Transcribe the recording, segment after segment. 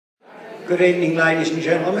Good evening, ladies and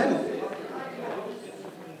gentlemen.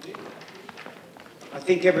 I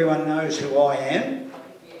think everyone knows who I am,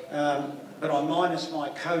 but I'm minus my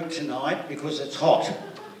coat tonight because it's hot.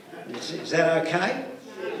 Is that okay?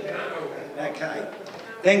 Okay.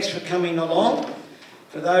 Thanks for coming along.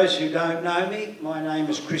 For those who don't know me, my name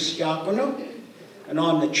is Chris Giacono, and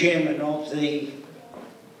I'm the chairman of the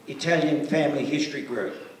Italian Family History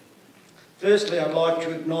Group. Firstly, I'd like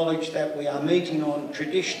to acknowledge that we are meeting on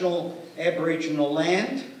traditional Aboriginal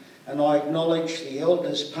land, and I acknowledge the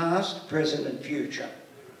elders past, present and future.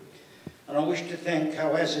 And I wish to thank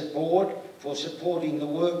COASIT Board for supporting the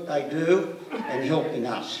work they do and helping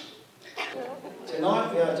us.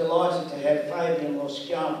 Tonight we are delighted to have Fabian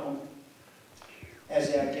LoSchiavo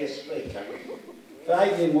as our guest speaker.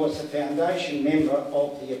 Fabian was the foundation member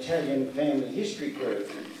of the Italian Family History Group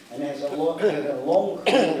and has had a long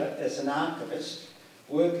career as an archivist,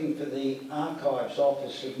 working for the Archives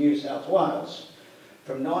Office of New South Wales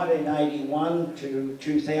from 1981 to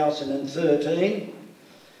 2013,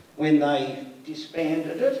 when they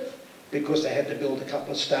disbanded it because they had to build a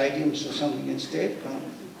couple of stadiums or something instead.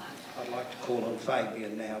 I'd like to call on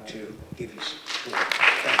Fabian now to give his support.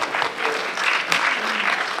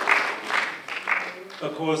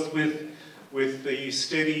 Of course, with the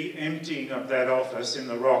steady emptying of that office in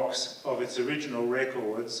the rocks of its original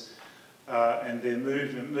records and their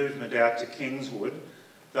movement out to Kingswood,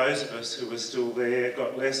 those of us who were still there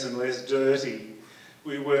got less and less dirty.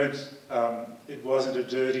 We weren't, it wasn't a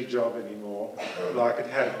dirty job anymore, like it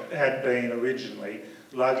had been originally.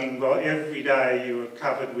 Lugging, well, every day you were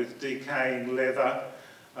covered with decaying leather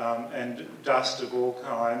and dust of all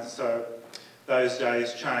kinds, so those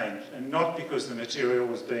days changed. And not because the material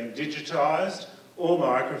was being digitised or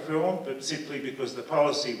microfilmed, but simply because the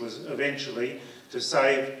policy was eventually to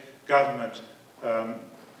save government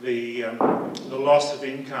the loss of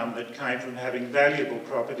income that came from having valuable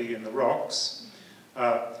property in the rocks.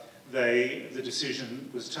 The decision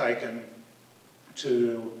was taken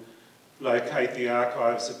to locate the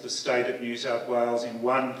archives of the state of New South Wales in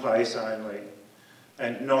one place only,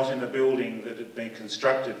 and not in a building that had been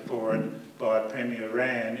constructed for it by Premier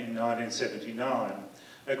Rann in 1979.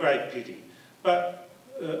 A great pity. But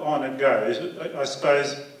on it goes. I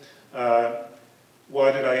suppose,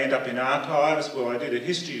 why did I end up in archives? Well, I did a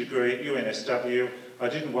history degree at UNSW. I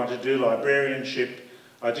didn't want to do librarianship.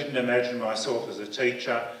 I didn't imagine myself as a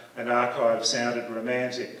teacher, and archives sounded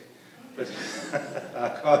romantic. But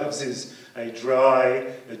archives is a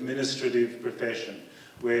dry administrative profession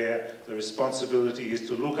where the responsibility is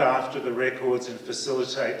to look after the records and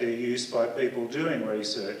facilitate their use by people doing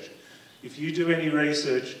research. If you do any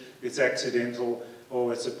research, it's accidental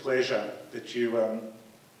or it's a pleasure that you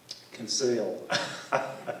conceal.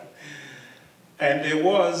 And there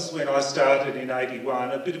was, when I started in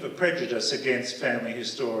 '81, a bit of a prejudice against family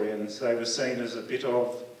historians. They were seen as a bit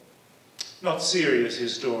of not serious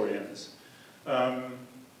historians,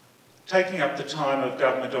 taking up the time of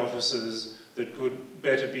government officers that could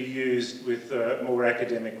better be used with more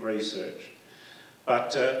academic research.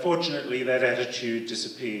 But fortunately that attitude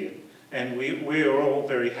disappeared, and we are all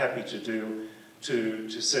very happy to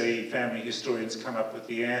see family historians come up with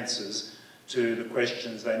the answers to the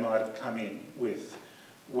questions they might have come in with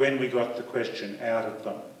when we got the question out of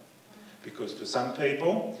them. Because for some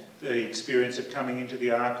people, the experience of coming into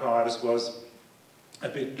the archives was a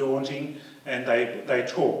bit daunting, and they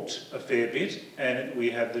talked a fair bit, and we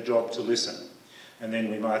had the job to listen. And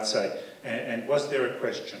then we might say, and was there a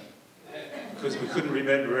question? Because we couldn't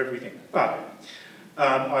remember everything. But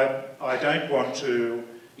I don't want to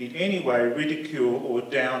in any way ridicule or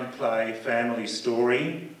downplay family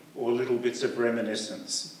story or little bits of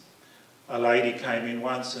reminiscence. A lady came in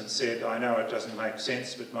once and said, I know it doesn't make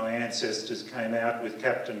sense, but my ancestors came out with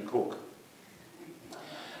Captain Cook.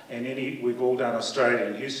 And we've all done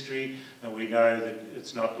Australian history, and we know that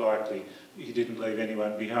it's not likely he didn't leave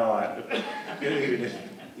anyone behind, even if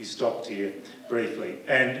he stopped here briefly.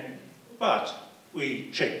 But we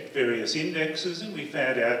checked various indexes and we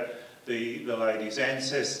found out the lady's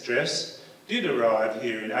ancestress did arrive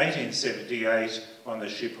here in 1878 on the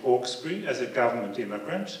ship Hawkesbury as a government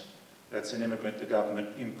immigrant. That's an immigrant the government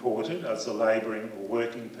imported as a labouring or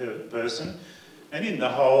working person. And in the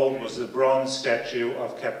hold was the bronze statue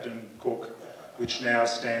of Captain Cook, which now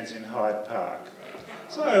stands in Hyde Park.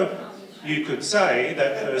 So you could say,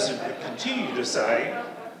 that person could continue to say,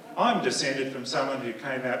 I'm descended from someone who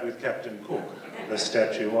came out with Captain Cook, the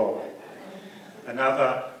statue of.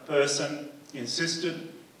 Another person insisted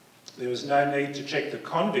there was no need to check the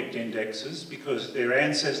convict indexes because their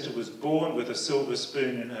ancestor was born with a silver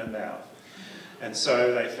spoon in her mouth. And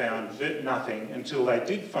so they found nothing until they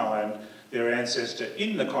did find their ancestor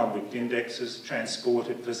in the convict indexes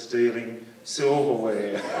transported for stealing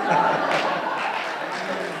silverware.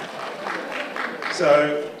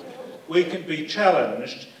 So we can be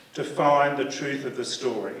challenged to find the truth of the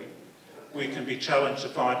story. We can be challenged to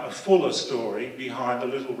find a fuller story behind the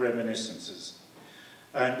little reminiscences.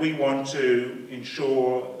 And we want to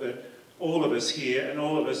ensure that all of us here and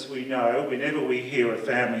all of us we know, whenever we hear a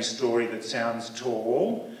family story that sounds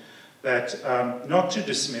tall, that not to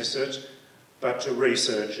dismiss it, but to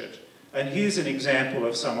research it. And here's an example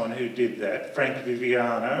of someone who did that. Frank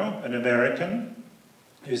Viviano, an American,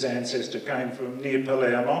 whose ancestor came from near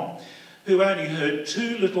Palermo, who only heard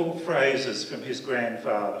 2 little phrases from his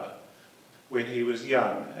grandfather when he was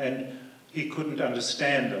young, and he couldn't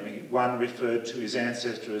understand them. One referred to his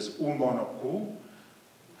ancestor as umonoku.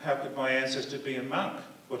 How could my ancestor be a monk?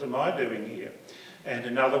 What am I doing here? And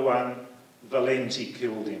another one, Valenti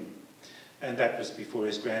killed him. And that was before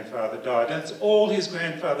his grandfather died. That's all his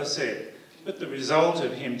grandfather said. But the result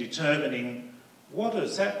of him determining, what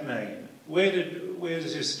does that mean? Where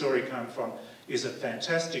does his story come from? Is a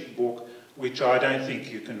fantastic book, which I don't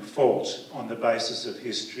think you can fault on the basis of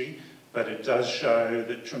history, but it does show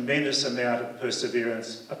the tremendous amount of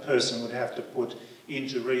perseverance a person would have to put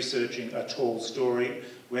into researching a tall story,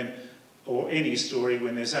 or any story,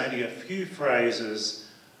 when there's only a few phrases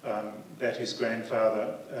that his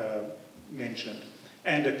grandfather mentioned,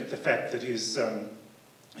 and the fact that he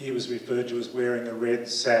was referred to as wearing a red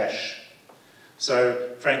sash.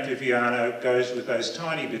 So Frank Viviano goes with those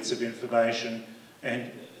tiny bits of information, and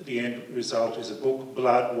the end result is a book,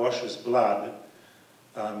 Blood Washes Blood,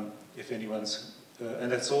 if anyone's... and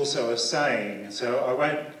that's also a saying, so I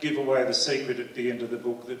won't give away the secret at the end of the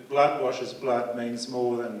book that blood washes blood means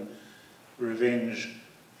more than revenge,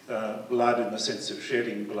 blood in the sense of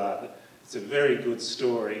shedding blood. It's a very good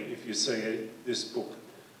story if you see this book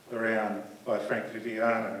around by Frank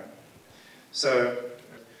Viviano. So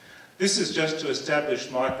this is just to establish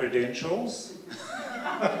my credentials.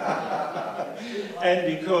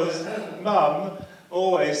 And because Mum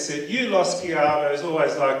always said, you LoSchiavos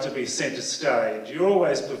always like to be centre stage, you're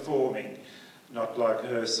always performing. Not like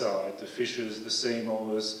her side, the Fishers, the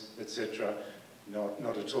Seymours, etc.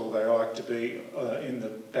 Not at all, they like to be in the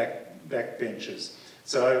back benches.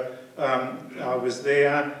 So I was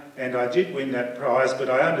there and I did win that prize, but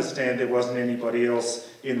I understand there wasn't anybody else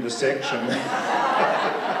in the section.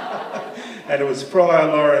 And it was Friar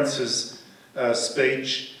Lawrence's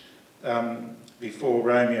speech before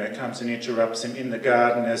Romeo comes and interrupts him in the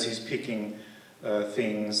garden as he's picking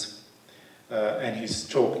things. And he's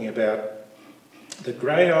talking about the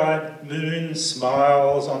grey-eyed moon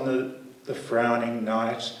smiles on the frowning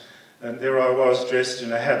night. And there I was dressed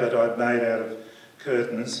in a habit I'd made out of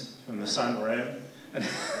curtains from the sunroom. And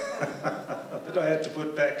that I had to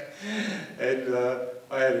put back. And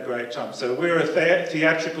I had a great time. So we're a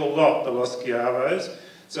theatrical lot, the LoSchiavos.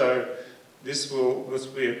 So this will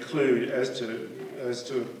be a clue as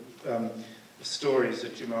to stories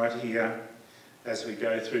that you might hear as we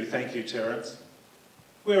go through. Thank you, Terence.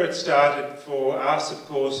 Where it started for us, of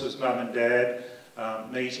course, was Mum and Dad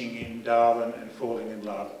meeting in Darwin and falling in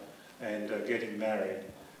love and getting married.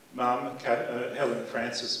 Mum, Helen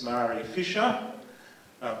Frances Marie Fisher,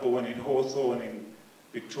 born in Hawthorne in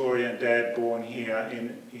Victoria, and Dad born here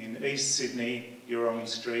in East Sydney, Urong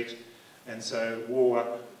Street. And so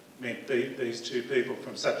war meant these two people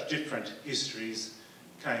from such different histories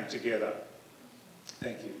came together.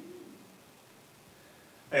 Thank you.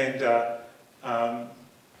 And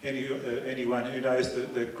anyone who knows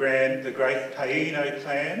the great Paino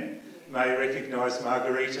clan may recognise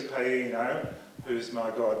Margarita Paino, who's my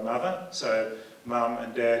godmother. So Mum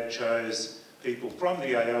and Dad chose people from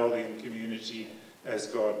the Aeolian community as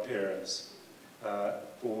godparents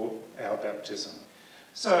for our baptism.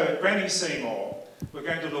 So Granny Seymour, we're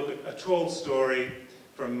going to look at a tall story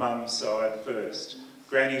from Mum's side first.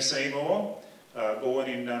 Granny Seymour, born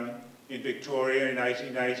in Victoria in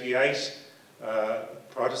 1888,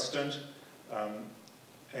 Protestant,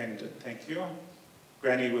 and thank you.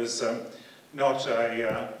 Granny was not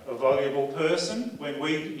a voluble person when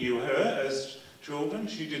we knew her as children.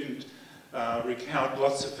 She didn't recount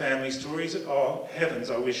lots of family stories. Oh,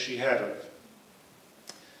 heavens, I wish she had have.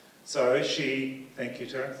 So she, thank you,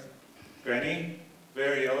 Terence, Granny,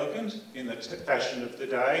 very elegant in the fashion of the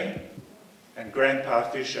day, and Grandpa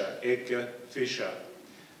Fisher, Edgar Fisher.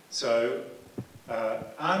 So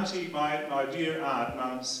Auntie, my dear aunt,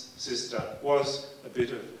 Mum's sister, was a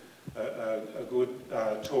bit of a good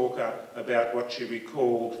talker about what she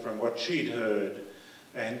recalled from what she'd heard.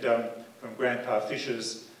 And from Grandpa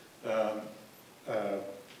Fisher's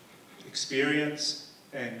experience,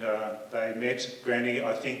 and they met Granny,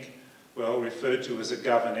 I think, well, referred to as a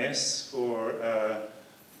governess for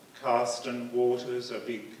Carston Waters, a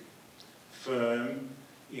big firm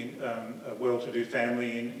in a well-to-do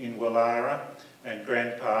family in Wallara, and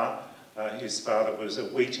Grandpa, his father was a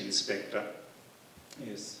wheat inspector.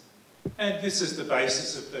 Yes. And this is the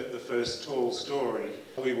basis of the first tall story.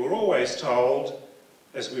 We were always told,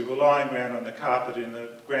 as we were lying around on the carpet in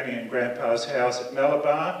the Granny and Grandpa's house at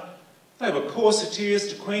Malabar, they were Corsairs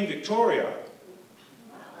to Queen Victoria.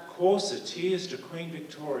 Corsairs to Queen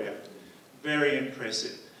Victoria. Very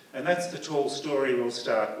impressive. And that's the tall story we'll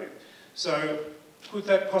start with. So, could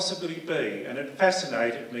that possibly be? And it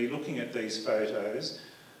fascinated me looking at these photos,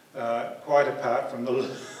 quite apart from the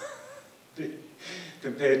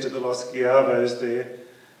compared to the LoSchiavos there.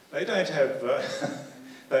 They don't have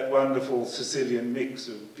that wonderful Sicilian mix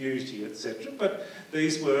of beauty, etc. But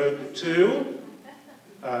these were two,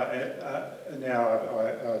 now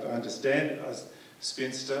I understand,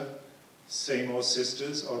 spinster, Seymour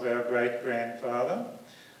sisters of our great-grandfather.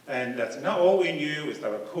 And that's not all we knew was they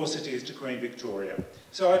were Corsairs to Queen Victoria.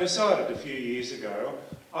 So I decided a few years ago,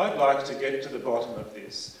 I'd like to get to the bottom of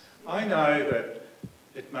this. I know that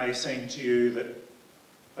it may seem to you that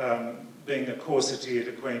being a Corsair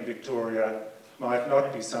to Queen Victoria might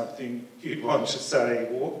not be something you'd want to say,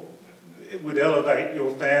 or it would elevate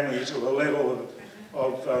your family to a level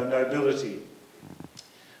of nobility.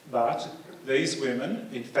 But these women,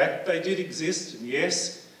 in fact, they did exist, and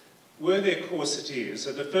yes, were there Corsairs.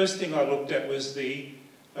 So the first thing I looked at was the,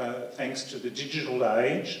 thanks to the digital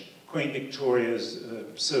age, Queen Victoria's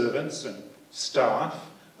servants and staff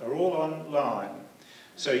are all online.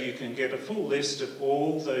 So you can get a full list of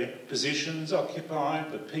all the positions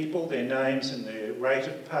occupied, the people, their names and their rate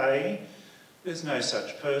of pay. There's no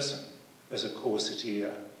such person as a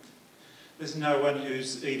Corsair. There's no one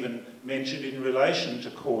who's even mentioned in relation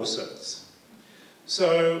to corsets.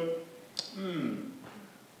 So,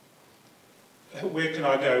 where can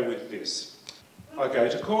I go with this? I go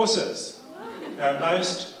to corsets. Now,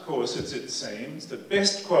 most corsets, it seems, the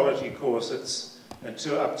best quality corsets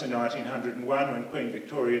until up to 1901, when Queen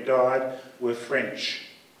Victoria died, were French.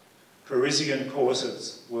 Parisian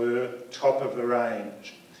corsets were top of the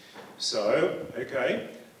range. So, okay,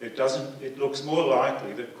 it looks more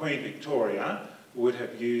likely that Queen Victoria would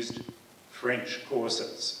have used French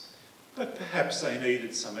corsets. But perhaps they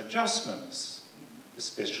needed some adjustments,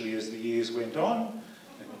 especially as the years went on.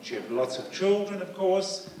 And she had lots of children, of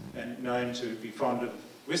course, and known to be fond of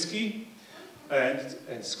whiskey. And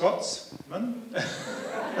Scotsman,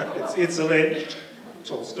 it's alleged,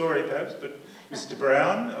 tall story perhaps, but Mr.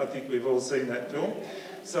 Brown, I think we've all seen that film.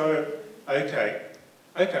 So, okay,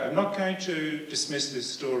 I'm not going to dismiss this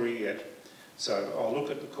story yet. So I'll look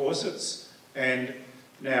at the corsets, and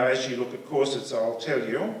now as you look at corsets, I'll tell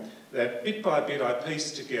you that bit by bit I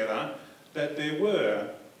pieced together that there were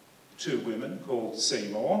two women called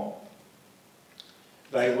Seymour.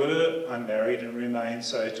 They were unmarried and remained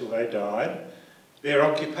so till they died. Their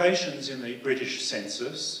occupations in the British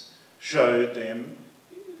census showed them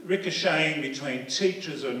ricocheting between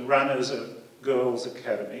teachers and runners of girls'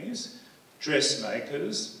 academies,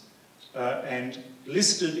 dressmakers, and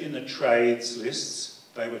listed in the trades lists,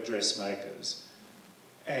 they were dressmakers,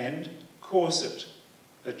 and corset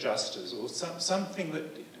adjusters, or something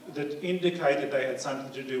that indicated they had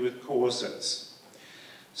something to do with corsets.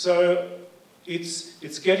 So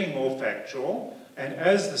it's getting more factual, and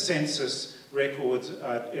as the census records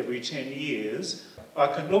every 10 years, I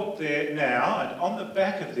can look there now, and on the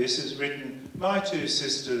back of this is written my two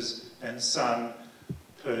sisters and son,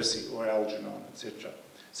 Percy or Algernon, etc.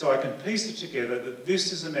 So I can piece it together that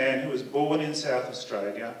this is a man who was born in South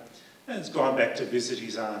Australia and has gone back to visit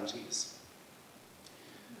his aunties.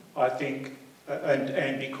 I think,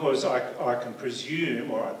 and because I can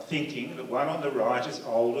presume, or I'm thinking, the one on the right is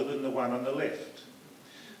older than the one on the left.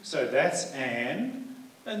 So that's Anne,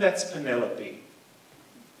 and that's Penelope.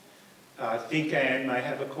 I think Anne may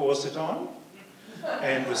have a corset on,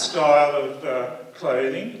 and the style of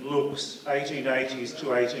clothing looks 1880s to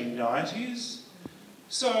 1890s.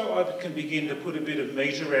 So I can begin to put a bit of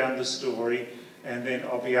meat around the story, and then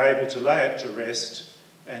I'll be able to lay it to rest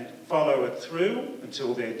and follow it through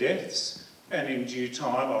until their deaths. And in due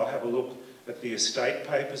time, I'll have a look at the estate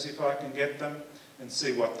papers if I can get them and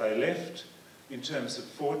see what they left in terms of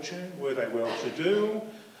fortune. Were they well-to-do?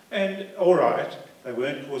 And all right, they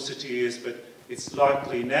weren't Corsairs, but it's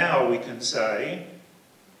likely now we can say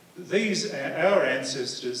these, our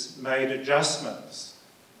ancestors, made adjustments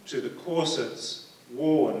to the corsets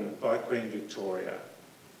worn by Queen Victoria.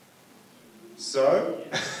 So,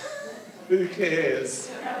 Who cares?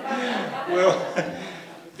 Well,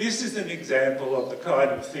 this is an example of the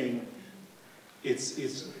kind of thing, it's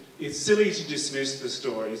silly to dismiss the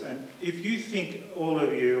stories, and if you think, all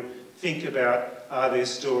of you, think about, are there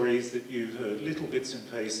stories that you've heard, little bits and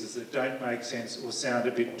pieces that don't make sense or sound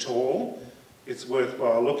a bit tall, it's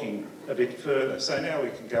worthwhile looking a bit further. So now we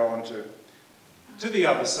can go on to the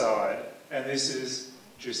other side, and this is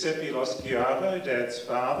Giuseppe LoSchiavo, Dad's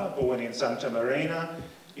father, born in Santa Marina,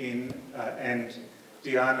 and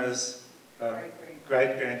Diana's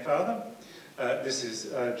great-grandfather. This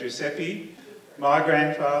is Giuseppe, my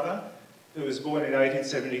grandfather, who was born in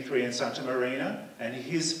 1873 in Santa Marina, and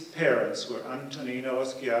his parents were Antonino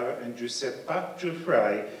LoSchiavo and Giuseppa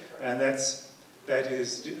Giuffre, and that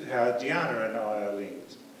is how Diana and I are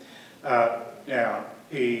linked. Now,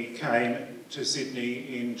 he came to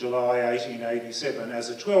Sydney in July 1887 as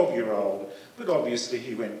a 12-year-old, but obviously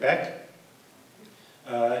he went back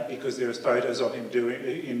because there's photos of him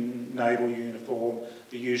in naval uniform,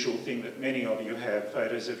 the usual thing that many of you have,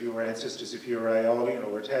 photos of your ancestors if you're Aeolian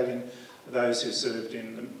or Italian. Those who served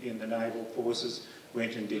in the naval forces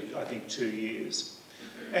went and did, I think, 2 years.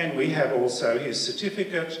 And we have also his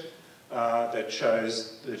certificate that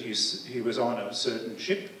shows that he was on a certain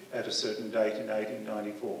ship at a certain date in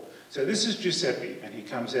 1894. So this is Giuseppe, and he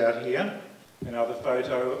comes out here. Another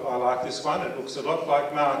photo, I like this one, it looks a lot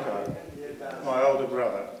like Marco, my older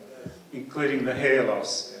brother, including the hair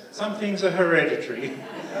loss. Some things are hereditary.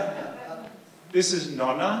 This is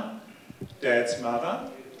Nonna, Dad's mother.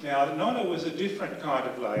 Now, Nonna was a different kind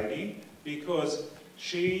of lady because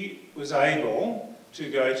she was able to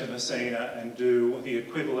go to Messina and do the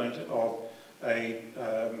equivalent of a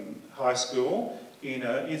high school in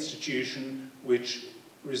an institution which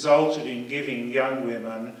resulted in giving young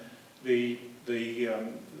women the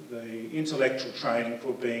intellectual training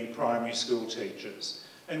for being primary school teachers.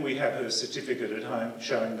 And we have her certificate at home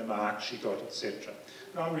showing the marks she got, etc.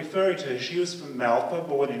 And I'm referring to her, she was from Malpa,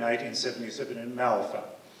 born in 1877 in Malpa.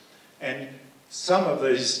 And some of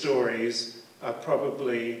these stories are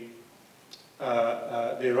probably,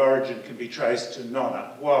 their origin can be traced to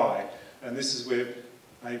Nonna. Why? And this is where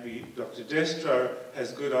maybe Dr. Destro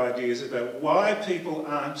has good ideas about why people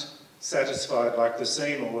aren't satisfied like the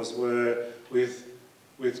Seymours were with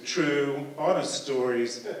true, honest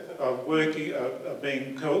stories of working, of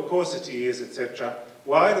being corsetiers, etc.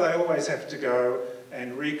 Why do they always have to go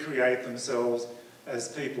and recreate themselves as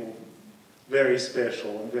people very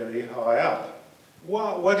special and very high up?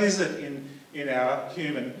 What is it in our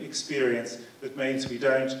human experience that means we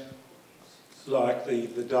don't like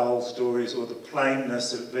the dull stories or the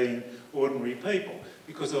plainness of being ordinary people?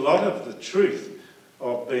 Because a lot of the truth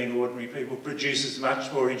of being ordinary people produces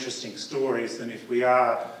much more interesting stories than if we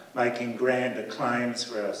are making grander claims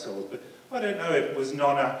for ourselves. But I don't know if it was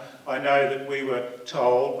Nonna. I know that we were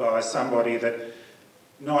told by somebody that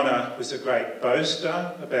Nonna was a great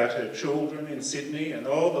boaster about her children in Sydney, and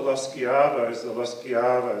all the LoSchiavos,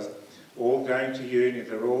 all going to uni,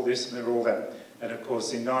 they're all this and they're all that. And of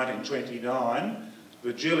course in 1929,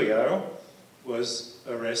 Virgilio was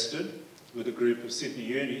arrested with a group of Sydney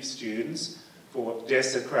Uni students for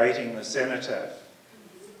desecrating the cenotaph.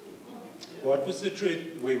 What was the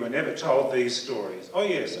truth? We were never told these stories. Oh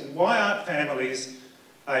yes, and why aren't families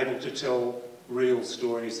able to tell real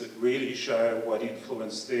stories that really show what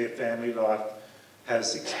influence their family life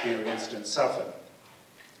has experienced and suffered?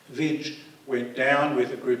 Vidge went down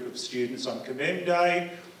with a group of students on Commem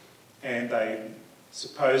Day, and they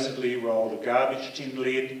supposedly rolled a garbage tin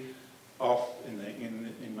lid off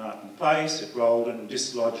in Martin Place. It rolled and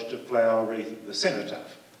dislodged a flower wreath at the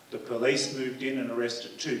cenotaph. The police moved in and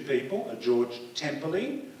arrested 2 people, a George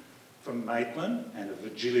Temperley from Maitland and a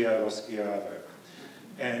Virgilio LoSchiavo.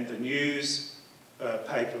 And the news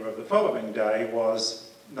paper of the following day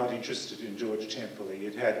was not interested in George Temperley.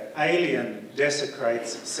 It had "Alien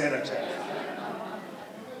desecrates cenotaph."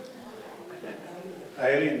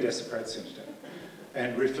 Alien desecrates cenotaph,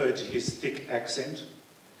 and referred to his thick accent.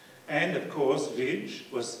 And of course, Vidge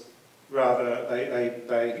was rather,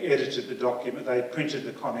 they edited the document, they printed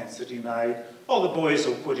the comments that he made. Oh, the boys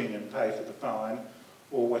will put in and pay for the fine,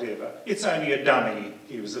 or whatever. It's only a dummy,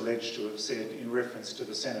 he was alleged to have said in reference to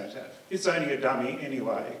the cenotaph. It's only a dummy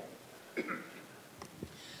anyway.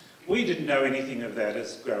 We didn't know anything of that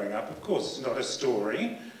as growing up. Of course, it's not a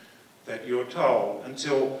story that you're told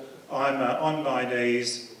until I'm on my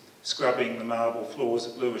knees scrubbing the marble floors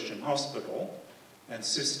at Lewisham Hospital, and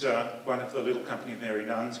Sister, one of the Little Company of Mary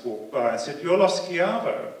nuns, walked by and said, "You're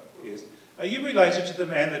LoSchiavo." Yes. "Are you related to the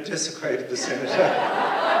man that desecrated the cenotaph?"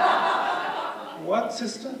 "What,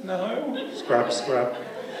 Sister? No." Scrub, scrub.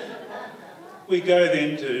 We go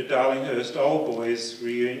then to Darlinghurst Old Boys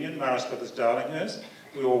reunion, Morris Brothers Darlinghurst.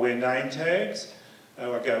 We all wear name tags. I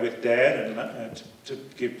go with Dad and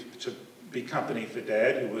to be company for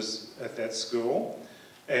Dad, who was at that school.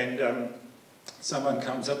 And someone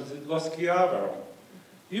comes up and says, LoSchiavo,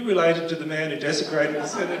 you related to the man who desecrated the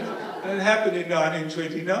Senate, and it happened in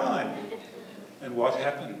 1929. And what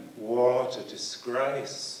happened? What a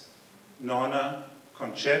disgrace. Nonna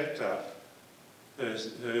Concetta,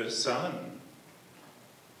 her son,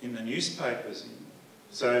 in the newspapers.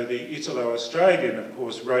 So the Italo-Australian, of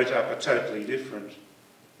course, wrote up a totally different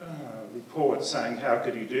report saying how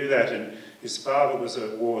could he do that, and his father was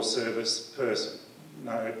a war service person.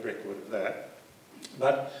 No record of that.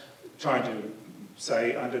 But trying to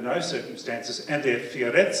say under no circumstances, and they're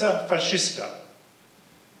fierezza fascista,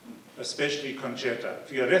 especially Concetta.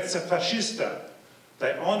 Fierezza fascista.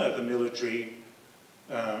 They honour the military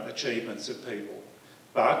achievements of people.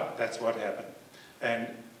 But that's what happened. And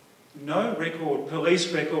no record,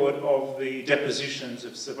 police record of the depositions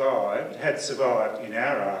had survived in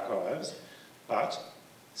our archives, but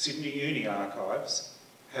Sydney Uni Archives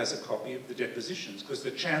has a copy of the depositions because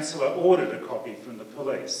the Chancellor ordered a copy from the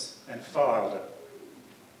police and filed it.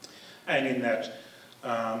 And in that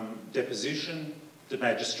deposition, the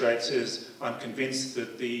magistrate says, I'm convinced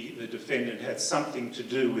that the defendant had something to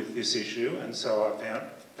do with this issue, and so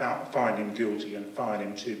I find him guilty and fine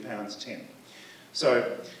him £2.10.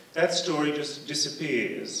 So that story just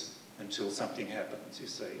disappears until something happens, you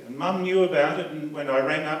see. And Mum knew about it, and when I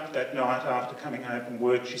rang up that night after coming home from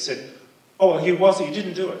work, she said, oh, he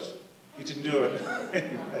didn't do it. He didn't do it.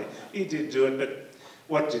 Anyway, he did do it, but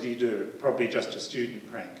what did he do? Probably just a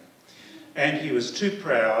student prank. And he was too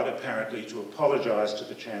proud, apparently, to apologise to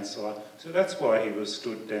the Chancellor, so that's why he was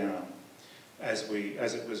stood down, as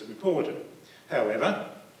it was reported. However,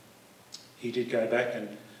 he did go back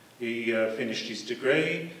and he finished his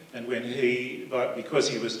degree, and when because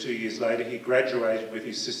he was 2 years later, he graduated with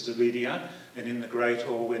his sister Lydia, and in the Great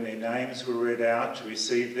Hall, when their names were read out to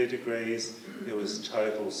receive their degrees, there was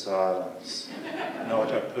total silence.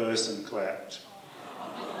 Not a person clapped.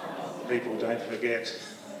 People don't forget.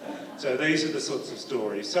 So these are the sorts of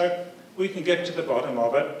stories. So we can get to the bottom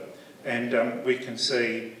of it, and we can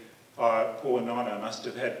see poor Nonna must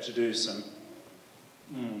have had to do some...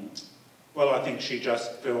 Well, I think she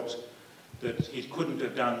just felt that he couldn't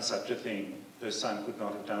have done such a thing. Her son could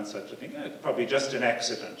not have done such a thing. Probably just an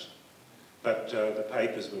accident. But the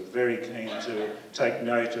papers were very keen to take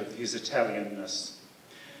note of his Italianness.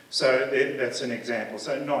 So that's an example.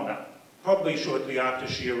 So Nonna, probably shortly after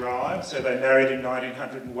she arrived, so they married in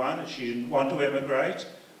 1901, and she didn't want to emigrate,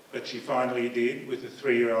 but she finally did with a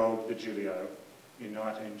 3-year-old Virgilio in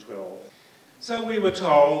 1912. So we were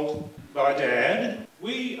told by Dad,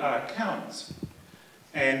 we are counts,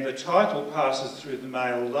 and the title passes through the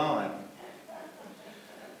male line,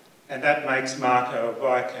 and that makes Marco a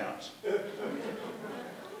viscount.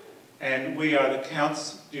 And we are the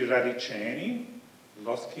Counts di Radiceni,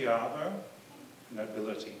 LoSchiavo,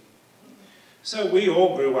 nobility. So we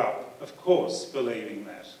all grew up, of course, believing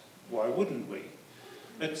that. Why wouldn't we?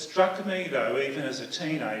 It struck me, though, even as a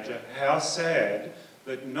teenager, how sad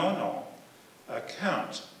that Nonna, a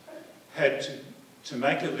count, had to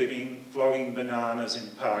make a living flogging bananas in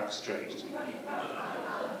Bourke Street.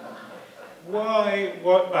 Why?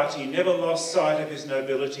 What? But he never lost sight of his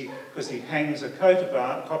nobility because he hangs a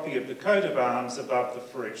copy of the coat of arms above the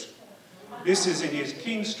fruit. This is in his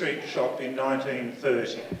King Street shop in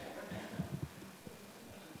 1930.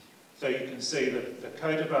 So you can see the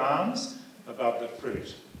coat of arms above the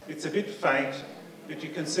fruit. It's a bit faint, but you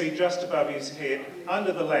can see just above his head,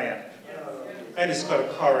 under the lamp. And it's got a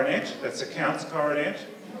coronet, that's a count's coronet,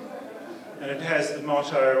 and it has the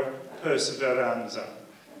motto Perseveranza,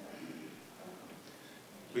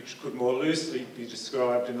 which could more loosely be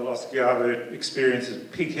described in the LoSchiavo experience as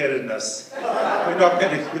pig-headedness. We're not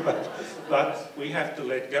going to give up, but we have to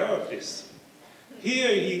let go of this.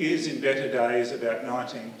 Here he is in better days, about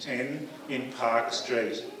 1910, in Bourke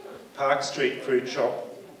Street. Bourke Street fruit shop.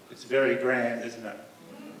 It's very grand, isn't it?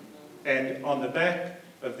 And on the back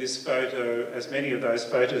of this photo, as many of those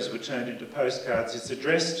photos were turned into postcards, it's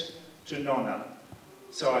addressed to Nonna.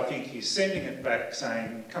 So I think he's sending it back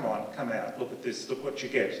saying, come on, come out, look at this, look what you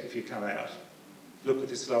get if you come out. Look at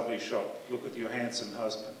this lovely shop, look at your handsome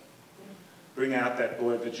husband. Bring out that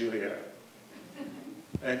boy Virgilio.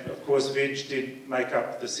 And of course Vig did make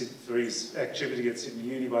up for his activity at Sydney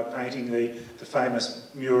Uni by painting the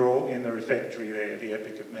famous mural in the refectory there, the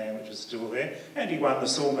Epic of Man, which is still there. And he won the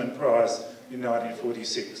Sulman Prize in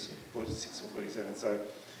 1946, 46 or 47, so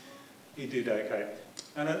he did okay.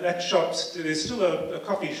 And at that shop, there's still a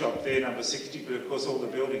coffee shop there, number 60, but of course all the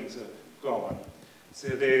buildings are gone. So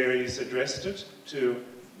there he's addressed it to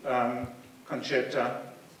Concetta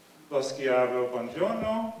LoSchiavo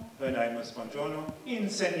Buongiorno, her name was Buongiorno,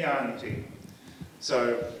 insegnanti.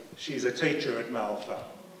 So she's a teacher at Malfa,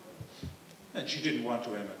 and she didn't want to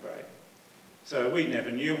emigrate. So we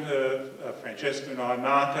never knew her, Francesca and I.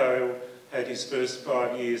 Marco had his first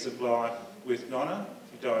 5 years of life with Nonna.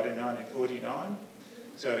 He died in 1949,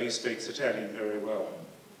 so he speaks Italian very well.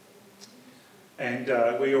 And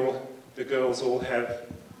the girls all have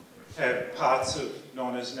parts of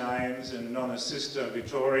Nonna's names and Nonna's sister,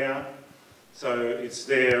 Vittoria. So it's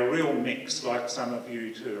their real mix, like some of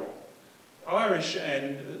you too. Irish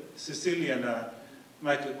and Sicilian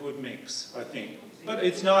make a good mix, I think. But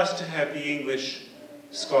it's nice to have the English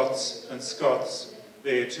Scots and Scots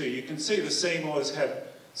there too. You can see the Seymours have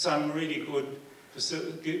some really good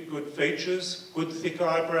features, good thick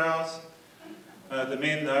eyebrows. The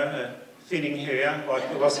men, though, have thinning hair, like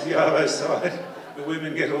the LoSchiavo side. The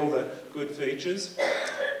women get all the good features.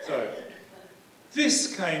 So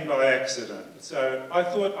this came by accident. So I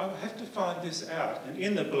thought, I'll have to find this out. And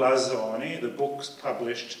in the Blasoni, the books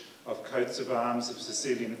published of coats of arms of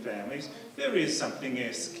Sicilian families, there is something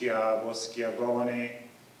Schiavo, Schiavone,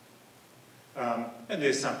 and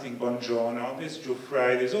there's something Buongiorno, there's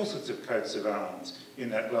Giuffre, there's all sorts of coats of arms in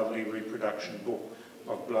that lovely reproduction book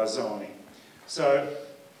of Blasoni. So,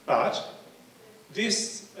 but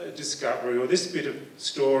this discovery, or this bit of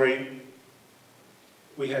story,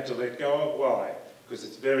 we had to let go of. Why? Because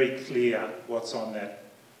it's very clear what's on that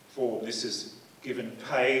form. This is given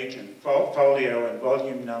page and folio and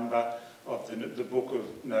volume number of the Book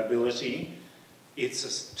of Nobility. It's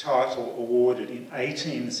a title awarded in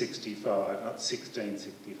 1865, not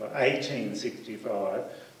 1665, 1865,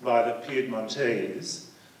 by the Piedmontese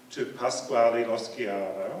to Pasquale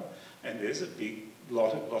LoSchiavo, and there's a big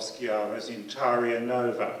lot of LoSchiavos in Taria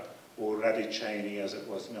Nova, or Radiceni as it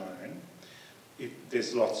was known.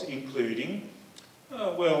 There's lots, including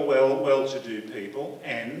well-to-do people,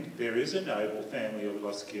 and there is a noble family of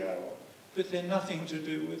LoSchiavo, but they're nothing to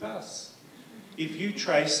do with us. If you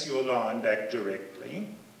trace your line back directly,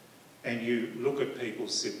 and you look at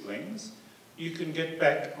people's siblings, you can get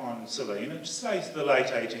back on Salina, say to the late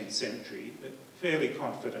 18th century, fairly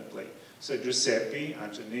confidently. So Giuseppe,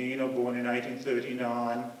 Antonino, born in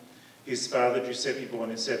 1839, his father Giuseppe, born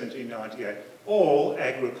in 1798, all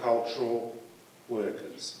agricultural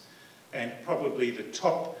workers. And probably the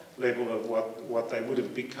top level of what they would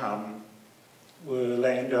have become were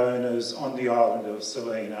landowners on the island of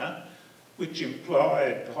Salina, which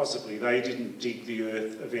implied possibly they didn't dig the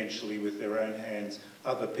earth eventually with their own hands,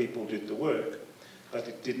 other people did the work, but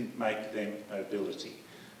it didn't make them nobility.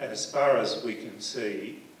 And as far as we can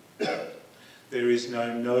see, there is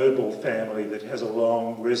no noble family that has a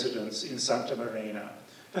long residence in Santa Marina,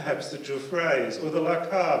 perhaps the Giuffres or the La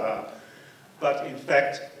Cava, but in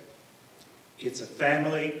fact, it's a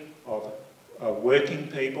family of working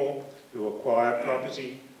people who acquire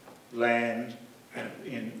property, land,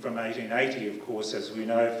 and from 1880, of course, as we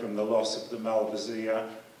know from the loss of the Malvasia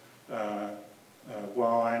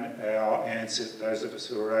wine, our ancestors, those of us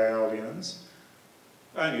who are Aeolians,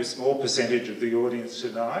 only a small percentage of the audience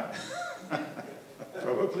tonight,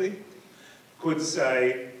 probably, could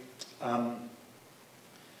say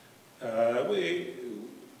we're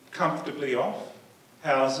comfortably off,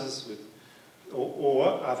 houses with, or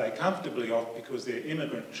are they comfortably off because their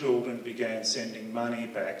immigrant children began sending money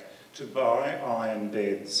back to buy iron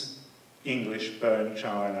beds, English bone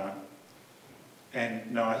china,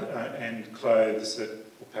 and clothes that,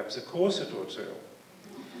 or perhaps a corset or two.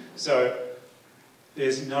 So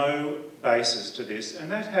there's no basis to this, and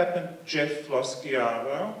that happened. Jeff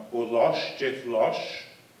LoSchiavo, or Losh, Jeff Losh,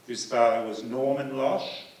 whose father was Norman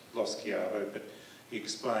Losh, LoSchiavo, but he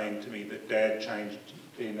explained to me that Dad changed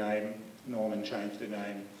their name, Norman changed their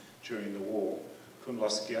name during the war, from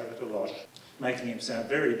LoSchiavo to Losh, making him sound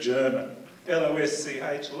very German.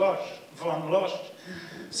 L-O-S-C-H, Losh, von Losh.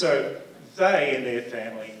 So they and their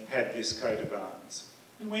family had this coat of arms.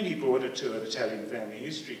 And when he brought it to an Italian family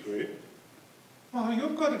history group, oh,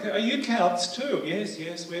 you've got are you Counts too? Yes,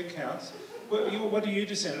 yes, we're Counts. Well, what are you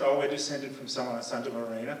descended? Oh, we're descended from someone in Santa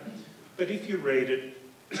Marina. But if you read it,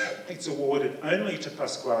 it's awarded only to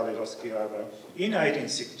Pasquale LoSchiavo in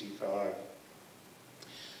 1865,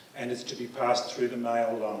 and it's to be passed through the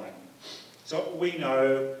male line. So we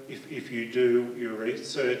know if you do your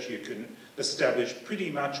research, you can establish pretty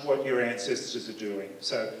much what your ancestors are doing.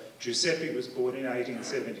 So Giuseppe was born in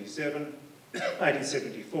 1877,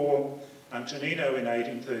 1874, Antonino in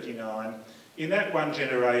 1839. In that one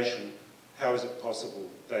generation, how is it possible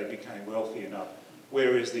they became wealthy enough?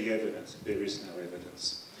 Where is the evidence? There is no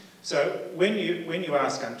evidence. So when you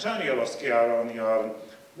ask Antonio LoSchiavo on the island,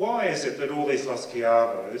 why is it that all these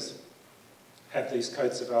LoSchiavos have these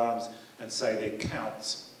coats of arms and say they're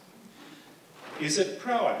counts? Is it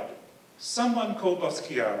pride? Someone called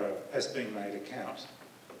LoSchiavo has been made a count.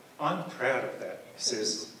 I'm proud of that,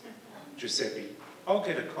 says Giuseppe. I'll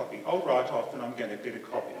get a copy. I'll write off and I'm going to get a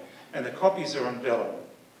copy. And the copies are on vellum.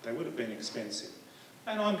 They would have been expensive.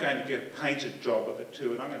 And I'm going to get a painted job of it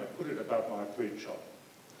too, and I'm going to put it above my fruit shop.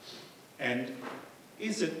 And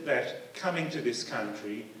is it that coming to this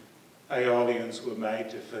country, Aeolians were made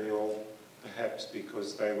to feel, perhaps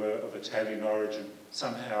because they were of Italian origin,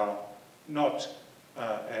 somehow not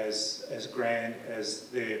as grand as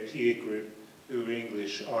their peer group who were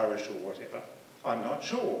English, Irish or whatever? I'm not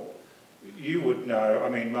sure. You would know, I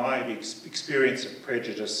mean, my experience of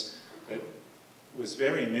prejudice was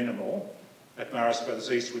very minimal at Morris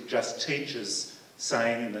Brothers Eastwood, just teachers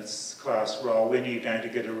saying in this class roll, when are you going to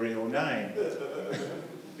get a real name?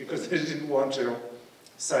 Because they didn't want to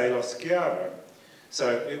say LoSchiavo.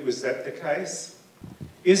 So was that the case?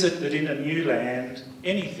 Is it that in a new land,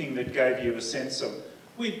 anything that gave you a sense of,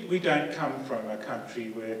 we don't come from a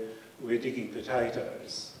country where we're digging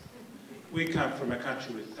potatoes. We come from a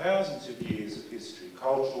country with thousands of years of history,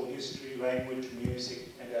 cultural history, language, music,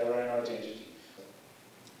 and our own identity.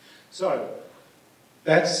 So,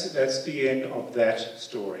 that's the end of that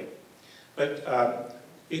story. But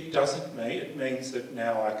it doesn't mean, it means that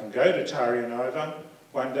now I can go to Dario Nova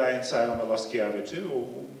one day and say I'm a LoSchiavo too,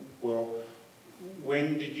 or, well,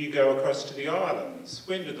 when did you go across to the islands?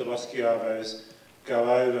 When did the LoSchiavos go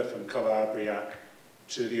over from Calabria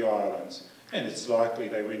to the islands? And it's likely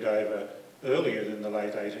they went over earlier than the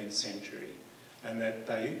late 18th century, and that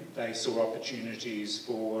they saw opportunities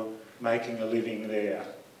for making a living there.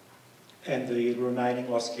 And the remaining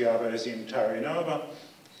LoSchiavos in Dario Nova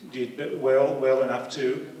did well enough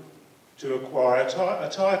to acquire a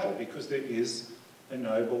title, because there is a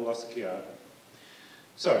noble LoSchiavo.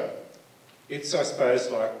 So, it's, I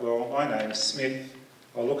suppose, like, well, my name's Smith,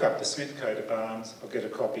 I'll look up the Smith coat of arms, I'll get a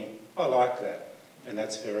copy, I like that, and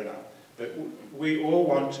that's fair enough. But we all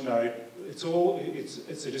want to know, it's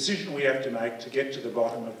a decision we have to make to get to the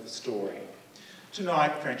bottom of the story.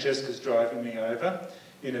 Tonight, Francesca's driving me over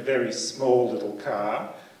in a very small little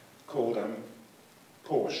car called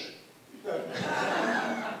Porsche.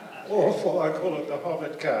 Awful, I call it the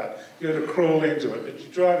Hobbit car. You've got to crawl into it, but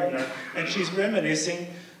you're driving around. And she's reminiscing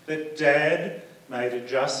that Dad made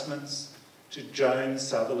adjustments to Joan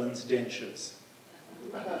Sutherland's dentures.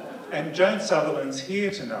 And Joan Sutherland's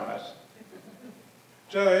here tonight.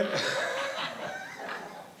 Joan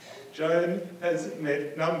has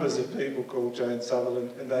met numbers of people called Joan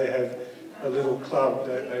Sutherland, and they have a little club,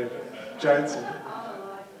 don't they? Johnson.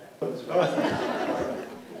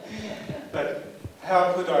 But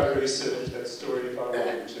how could I research that story if I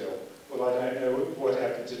wanted to? Well, I don't know what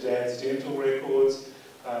happened to Dan's dental records.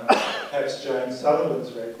 Perhaps Joan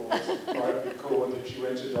Sutherland's records might record that she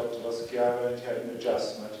went to Dr. LoSchiavo and had an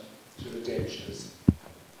adjustment to the dentures,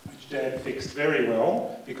 which Dad fixed very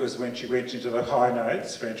well, because when she went into the high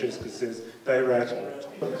notes, Francesca says, they rattled.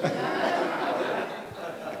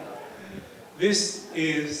 This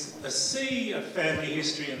is a sea of family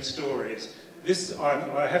history and stories. This,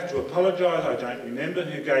 I have to apologise, I don't remember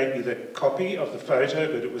who gave me the copy of the photo,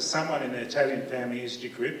 but it was someone in the Italian family history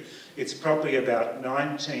group. It's probably about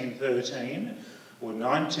 1913 or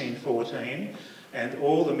 1914, and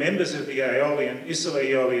all the members of the Aeolian, Isola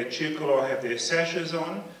Aeolia Circolo, have their sashes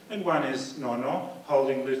on, and one is Nonno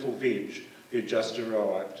holding little Vig, who just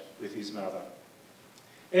arrived with his mother.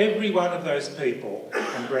 Every one of those people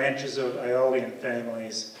and branches of Aeolian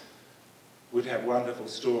families would have wonderful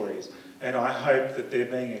stories, and I hope that they're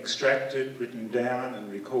being extracted, written down and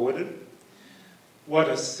recorded. What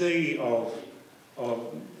a sea of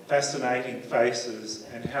fascinating faces,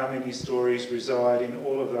 and how many stories reside in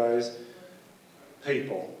all of those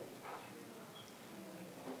people.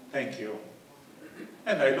 Thank you.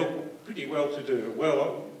 And they look pretty well-to-do,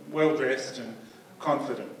 well-dressed and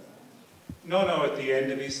confident. Nonno at the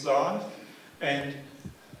end of his life, and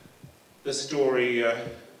the story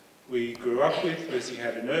we grew up with was he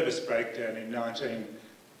had a nervous breakdown in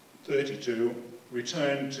 1932,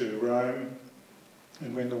 returned to Rome,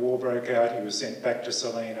 and when the war broke out he was sent back to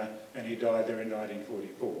Salina, and he died there in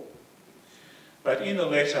 1944. But in a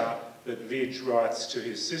letter that Vig writes to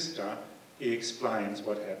his sister, he explains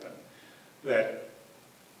what happened. That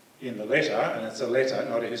in the letter, and it's a letter,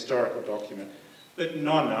 not a historical document, that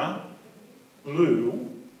Nonna blew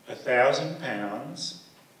 £1,000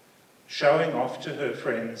 showing off to her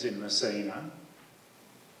friends in Messina,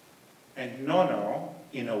 and Nono,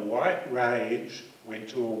 in a white rage, went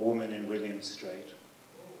to a woman in William Street.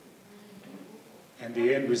 And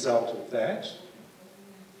the end result of that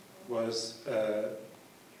was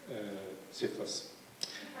syphilis.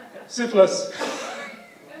 Syphilis!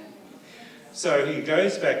 So he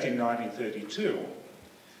goes back in 1932,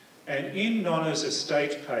 and in Nona's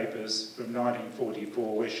estate papers from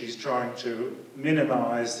 1944, where she's trying to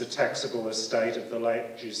minimise the taxable estate of the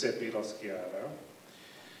late Giuseppe LoSchiavo,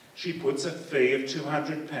 she puts a fee of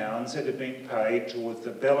 £200 that had been paid towards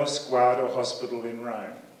the Bello Sguardo Hospital in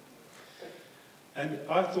Rome. And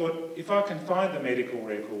I thought, if I can find the medical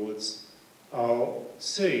records, I'll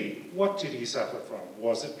see, what did he suffer from?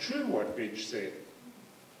 Was it true what Vidge said?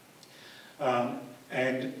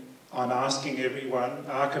 And I'm asking everyone,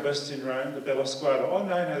 Archivist in Rome, the Bello Sguardo, oh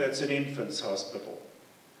no, that's an infant's hospital.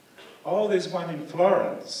 Oh, there's one in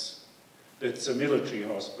Florence that's a military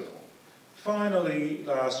hospital. Finally,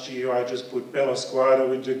 last year, I just put Bello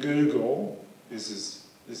Sguardo into Google. This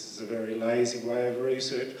is a very lazy way of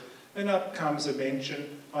research. And up comes a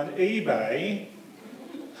mention on eBay,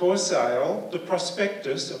 for sale, the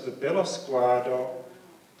prospectus of the Bello Sguardo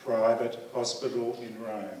private hospital in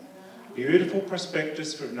Rome. Beautiful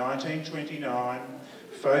prospectus from 1929,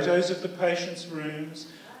 photos of the patients' rooms,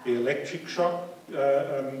 the electric shock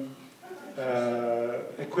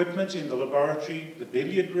equipment in the laboratory, the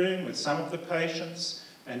billiard room with some of the patients,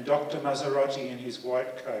 and Dr. Mazzarotti in his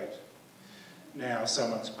white coat. Now,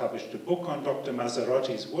 someone's published a book on Dr.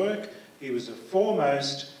 Mazzarotti's work. He was a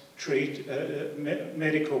foremost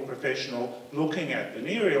medical professional looking at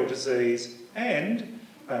venereal disease and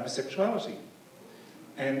homosexuality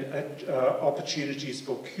and opportunities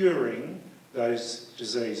for curing those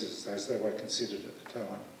diseases, as they were considered at the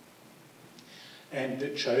time. And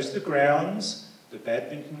it shows the grounds, the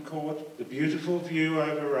badminton court, the beautiful view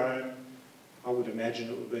over Rome. I would imagine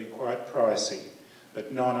it would be quite pricey,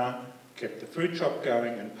 but Nonna kept the fruit shop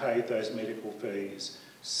going and paid those medical fees.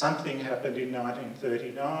 Something happened in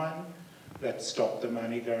 1939 that stopped the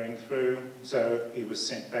money going through, so he was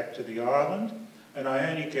sent back to the island, and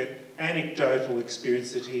I only get anecdotal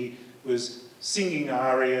experience that he was singing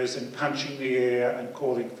arias and punching the air and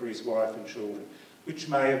calling for his wife and children, which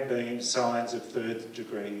may have been signs of third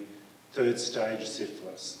stage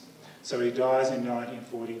syphilis. So he dies in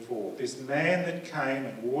 1944. This man that came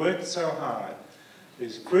and worked so hard,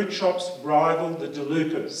 his fruit shops rivaled the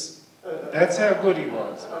DeLucas. That's how good he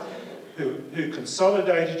was. Who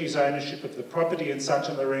consolidated his ownership of the property in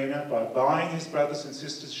Santa Marina by buying his brothers and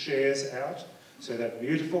sisters' shares out. So that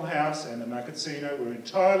beautiful house and the magazzino were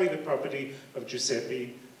entirely the property of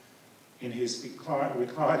Giuseppe. In his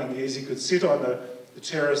reclining years, he could sit on the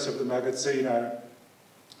terrace of the magazzino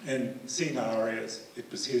and sing arias. It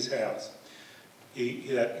was his house. He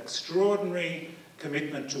had extraordinary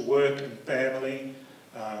commitment to work and family,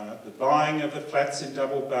 the buying of the flats in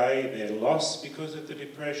Double Bay, their loss because of the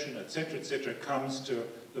Depression, etc., comes to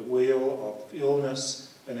the wheel of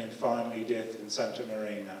illness and then finally death in Santa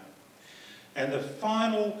Marina. And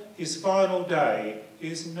his final day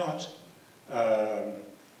is not a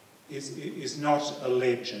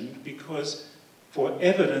legend, because for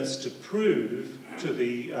evidence to prove to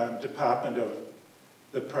the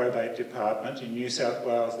the probate department in New South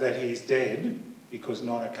Wales that he's dead, because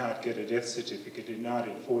Nonna can't get a death certificate in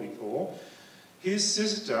 1944, his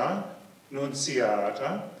sister,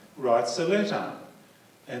 Nunziata, writes a letter.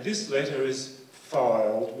 And this letter is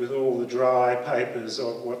filed with all the dry papers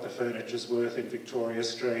of what the furniture's worth in Victoria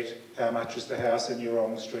Street, how much is the house in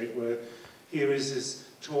Yeronga Street worth. Here is this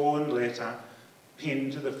torn letter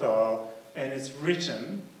pinned to the file, and it's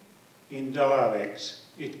written in dialect.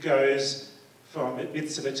 It goes from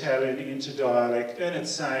bits of Italian into dialect, and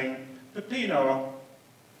it's saying, Peppino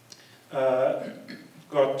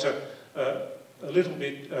got a little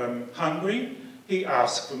bit hungry. He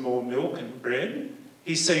asked for more milk and bread.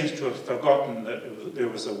 He seems to have forgotten that there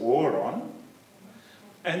was a war on.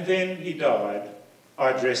 And then he died.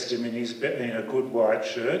 I dressed him in a good white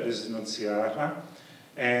shirt, this is Nunziata,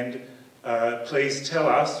 and please tell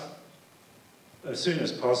us, as soon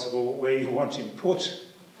as possible, where you want him put.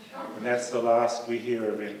 And that's the last we hear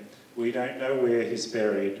of him. We don't know where he's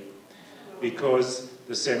buried, because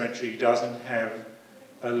the cemetery doesn't have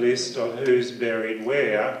a list of who's buried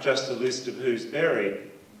where, just a list of who's buried.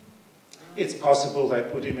 It's possible they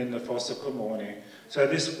put him in the Fossa Comune. So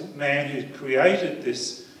this man who created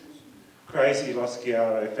this crazy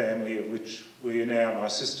LoSchiavo family, of which we are now, my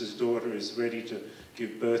sister's daughter is ready to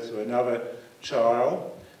give birth to another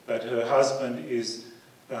child, but her husband is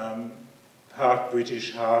half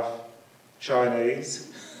British, half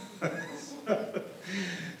Chinese.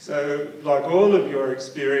 So, like all of your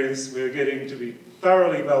experience, we're getting to be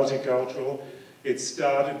thoroughly multicultural. It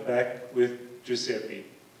started back with Giuseppe.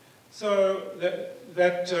 So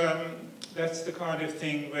that's the kind of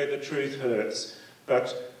thing where the truth hurts.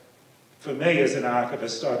 But for me as an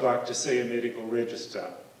archivist, I'd like to see a medical register.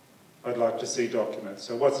 I'd like to see documents.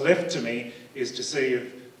 So what's left to me is to see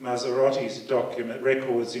if Mazarotti's document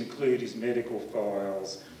records include his medical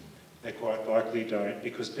files. They quite likely don't,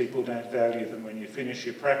 because people don't value them when you finish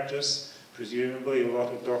your practice. Presumably a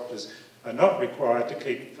lot of doctors are not required to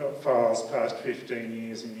keep files past 15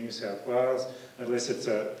 years in New South Wales, unless it's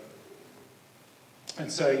a...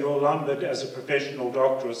 And so you're lumbered as a professional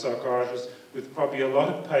doctor or psychiatrist with probably a lot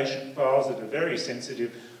of patient files that are very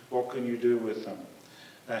sensitive. What can you do with them?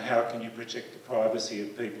 How can you protect the privacy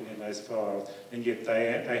of people in those files? And yet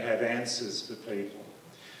they have answers for people.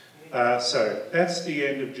 So that's the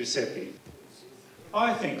end of Giuseppe.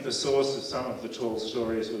 I think the source of some of the tall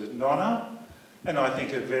stories was Nonna, and I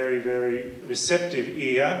think a very, very receptive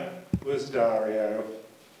ear was Dario.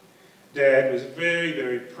 Dad was very,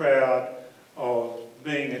 very proud of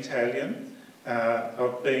being Italian,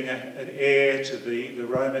 of being an heir to the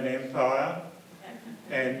Roman Empire,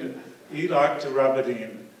 and he liked to rub it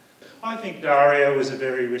in. I think Dario was a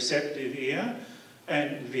very receptive ear,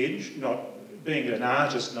 and Vidge, not being an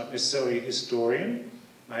artist, not necessarily a historian,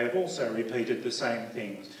 may have also repeated the same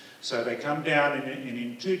things. So they come down and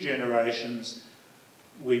in 2 generations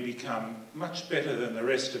we become much better than the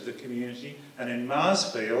rest of the community, and in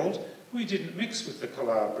Marsfield we didn't mix with the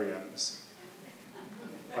Calabrians.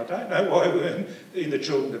 I don't know why we weren't in the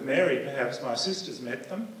Children of Mary, perhaps my sisters met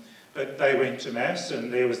them, but they went to Mass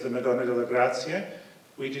and there was the Madonna della Grazia.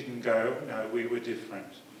 We didn't go, no, we were different.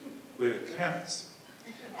 We were counts.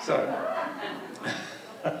 So,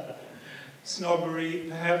 snobbery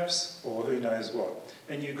perhaps, or who knows what.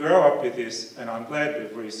 And you grow up with this, and I'm glad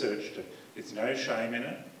we've researched it. There's no shame in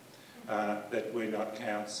it, that we're not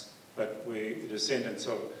counts, but we're descendants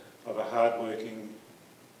of a hard-working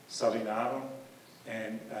Salinaro,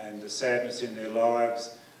 and the sadness in their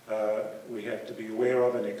lives we have to be aware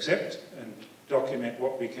of and accept and document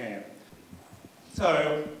what we can.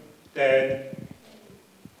 So, Dad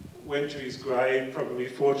went to his grave, probably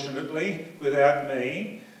fortunately, without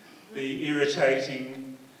me, the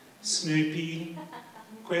irritating, snoopy,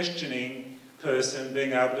 questioning person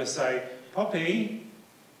being able to say, Poppy,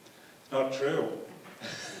 it's not true.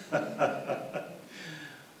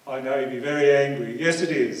 I know he'd be very angry. Yes,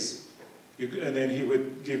 it is. And then he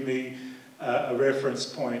would give me a reference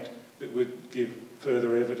point that would give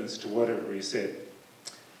further evidence to whatever he said.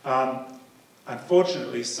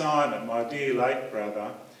 Unfortunately, Simon, my dear late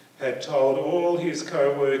brother, had told all his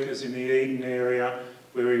co-workers in the Eden area,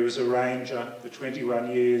 where he was a ranger for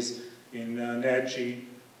 21 years in Nadji,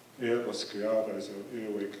 LoSchiavo, so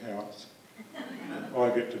where counts.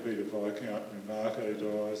 I get to be the Viscount when Marco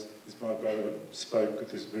dies, as my brother spoke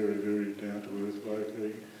with this very, very down-to-earth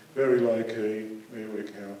low-key, very low-key, where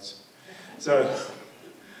counts. So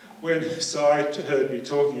when Si heard me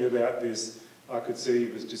talking about this, I could see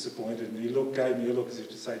he was disappointed, and he gave me a look as if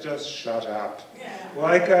to say, just shut up.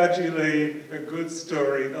 Why can't you leave a good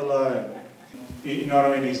story alone? Not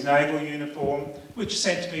only in his naval uniform, which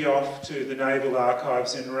sent me off to the Naval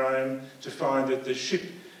Archives in Rome to find that the ship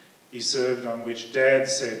he served on, which Dad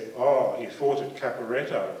said, oh, he fought at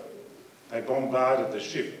Caporetto, they bombarded the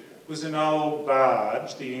ship, was an old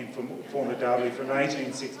barge, the Formidabile from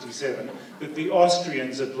 1867, that the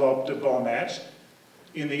Austrians had lobbed a bomb at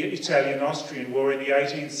in the Italian-Austrian War in the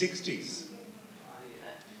 1860s.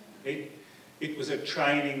 It was a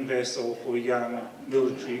training vessel for young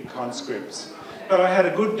military conscripts. But I had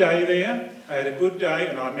a good day there. I had a good day,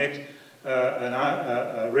 and I met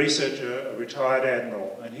a researcher, a retired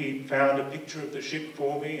admiral, and he found a picture of the ship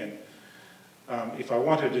for me, and if I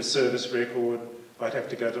wanted a service record, I'd have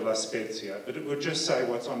to go to La Spezia, but it would just say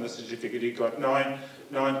what's on the certificate. He got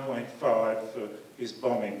 9.5 for his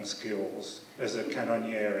bombing skills as a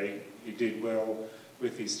canoniere. He did well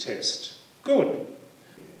with his test. Good.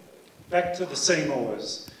 Back to the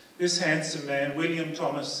Seymours. This handsome man, William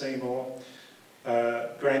Thomas Seymour,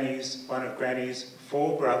 one of Granny's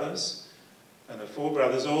 4 brothers, and the 4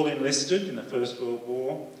 brothers all enlisted in the First World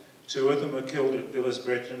War. 2 of them were killed at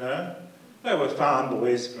Villers-Bretonneux. They were farm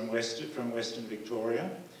boys from Western Victoria.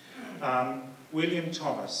 William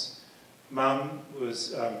Thomas, Mum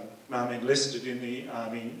enlisted in the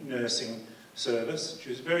Army nursing service. She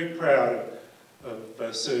was very proud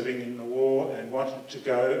of serving in the war and wanted to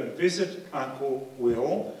go and visit Uncle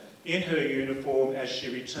Will in her uniform as she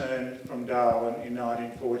returned from Darwin in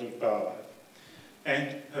 1945.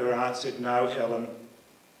 And her aunt said, no, Helen,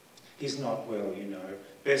 He's not well, you know,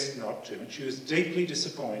 best not to. And she was deeply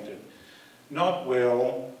disappointed. Not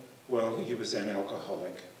well, well, he was an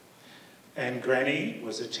alcoholic. And Granny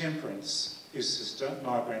was a temperance, his sister,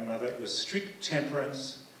 my grandmother, was a strict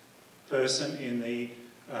temperance person in the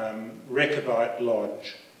Rechabite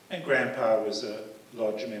Lodge. And Grandpa was a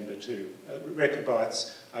lodge member too.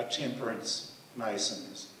 Rechabites are temperance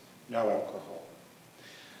masons, no alcohol.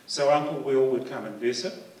 So Uncle Will would come and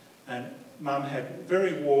visit, and Mum had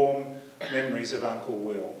very warm memories of Uncle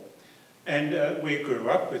Will. And we grew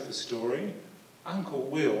up with the story. Uncle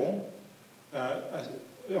Will,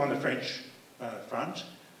 on the French front,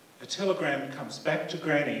 a telegram comes back to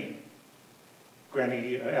Granny,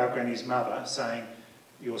 our Granny's mother, saying,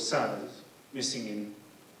 your son is missing in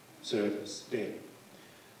service, dead.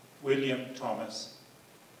 William Thomas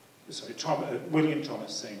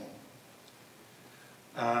Seymour.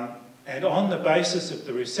 And on the basis of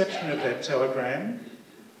the reception of that telegram,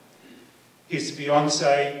 his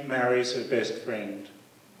fiancée marries her best friend.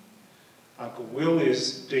 Uncle Will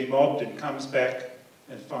is demobbed and comes back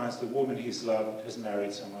and finds the woman he's loved has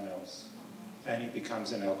married someone else. And he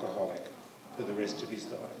becomes an alcoholic for the rest of his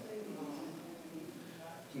life.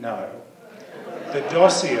 No. The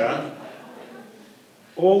dossier,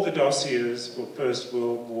 all the dossiers for First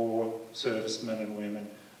World War servicemen and women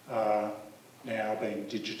are now being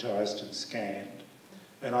digitised and scanned.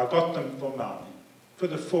 And I got them for Mum, for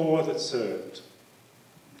the 4 that served,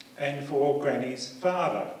 and for Granny's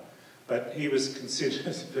father. But he was considered,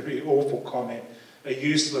 a very awful comment, a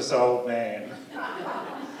useless old man.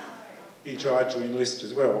 He tried to enlist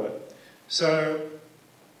as well. So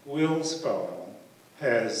Will's file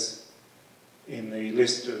has, in the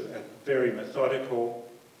list, a very methodical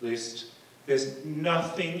list. There's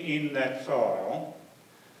nothing in that file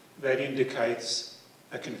that indicates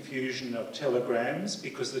a confusion of telegrams,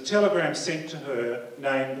 because the telegram sent to her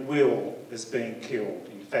named Will as being killed.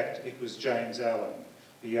 In fact, it was James Allen,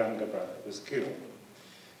 the younger brother, was killed.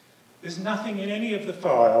 There's nothing in any of the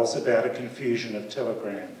files about a confusion of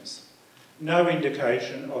telegrams. No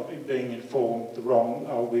indication of it being informed the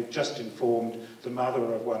wrong, we've just informed the mother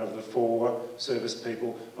of one of the 4 service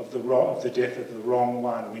people of the death of the wrong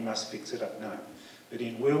one, we must fix it up. No. But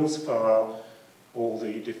in Will's file, all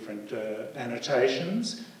the different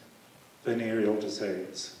annotations, venereal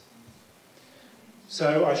disease.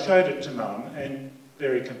 So I showed it to Mum, and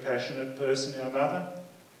very compassionate person, our mother,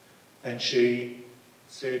 and she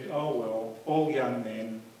said, oh well, all young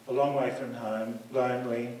men, a long way from home,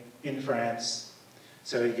 lonely, in France,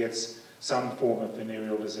 so he gets some form of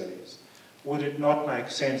venereal disease. Would it not make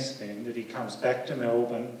sense then that he comes back to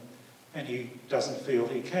Melbourne and he doesn't feel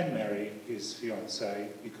he can marry his fiancée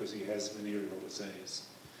because he has venereal disease?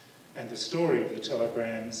 And the story of the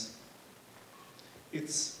telegrams,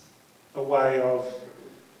 it's a way of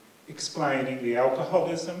explaining the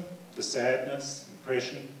alcoholism, the sadness,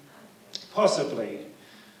 depression, possibly,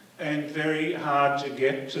 and very hard to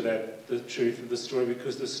get to the truth of the story,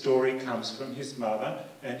 because the story comes from his mother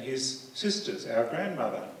and his sisters. Our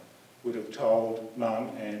grandmother would have told Mum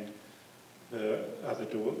and her other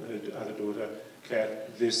daughter, Kath,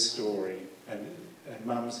 this story. And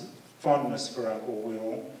Mum's fondness for Uncle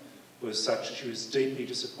Will was such that she was deeply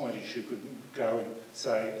disappointed she couldn't go and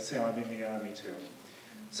say I'm in the army too.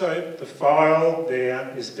 So the file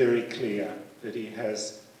there is very clear that he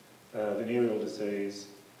has venereal disease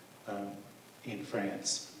in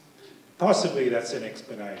France. Possibly that's an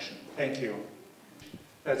explanation. Thank you.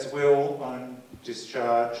 That's Will on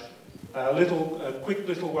discharge. A quick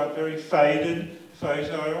little one, very faded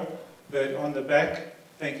photo that on the back,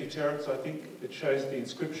 thank you Terence, I think it shows the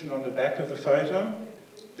inscription on the back of the photo.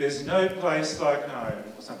 There's no place like home,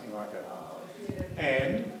 or something like that.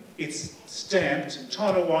 And it's stamped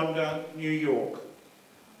Tonawanda, New York.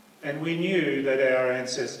 And we knew that our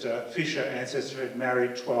ancestor, Fisher ancestor, had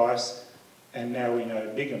married twice, and now we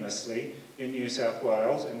know bigamously, in New South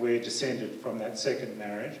Wales, and we're descended from that second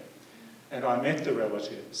marriage. And I met the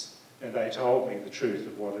relatives, and they told me the truth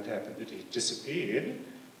of what had happened, that he disappeared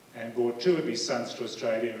and brought 2 of his sons to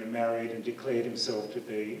Australia and married and declared himself to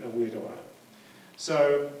be a widower.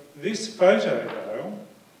 So this photo, though,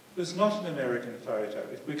 was not an American photo.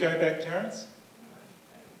 If we go back, Terence,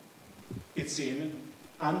 it's in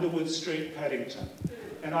Underwood Street, Paddington.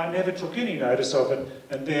 And I never took any notice of it,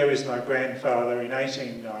 and there is my grandfather in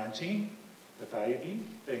 1890, the baby,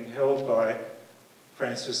 being held by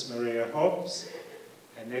Frances Maria Hobbs,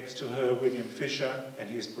 and next to her William Fisher and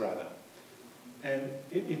his brother. And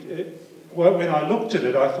when I looked at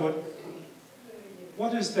it, I thought,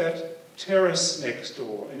 what is that terrace next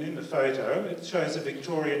door? And in the photo, it shows a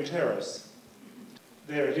Victorian terrace.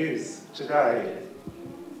 There it is, today.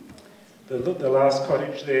 the last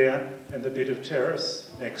cottage there and the bit of terrace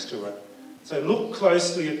next to it. So look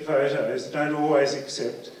closely at photos, don't always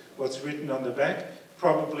accept what's written on the back.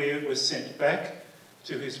 Probably it was sent back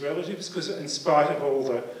to his relatives because in spite of all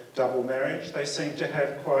the double marriage, they seem to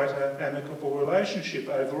have quite an amicable relationship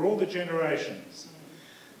over all the generations.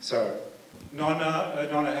 So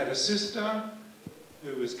Nonna had a sister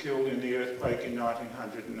who was killed in the earthquake in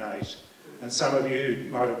 1908. And some of you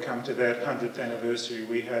might have come to that 100th anniversary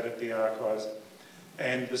we had at the archives.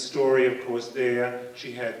 And the story, of course, there,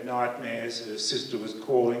 she had nightmares. Her sister was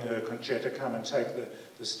calling her, Conchetta, come and take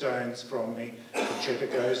the stones from me.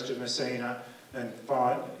 Conchetta goes to Messina and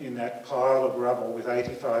finds in that pile of rubble with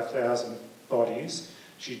 85,000 bodies,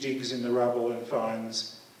 she digs in the rubble and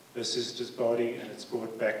finds her sister's body, and it's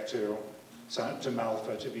brought back to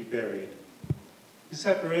Malfa to be buried. Is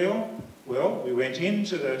that real? Well, we went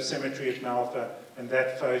into the cemetery at Malfa, and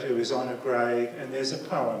that photo is on a grave, and there's a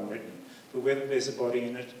poem written. But whether there's a body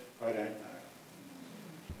in it, I don't know.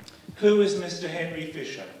 Who is Mr. Henry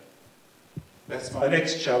Fisher? That's my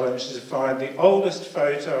next challenge, to find the oldest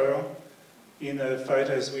photo in the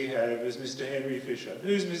photos we have is Mr. Henry Fisher.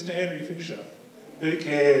 Who's Mr. Henry Fisher? Who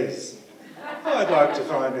cares? I'd like to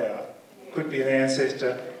find out. Could be an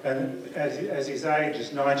ancestor, and as his age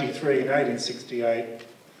is 93 in 1868,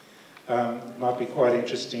 might be quite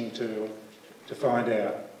interesting to find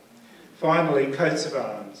out. Finally, coats of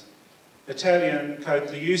arms. Italian coat,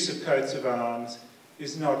 the use of coats of arms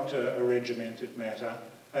is not a regimented matter,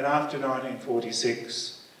 and after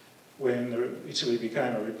 1946, when Italy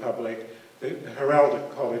became a republic, the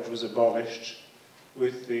heraldic college was abolished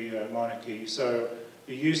with the monarchy, so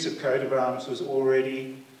the use of coat of arms was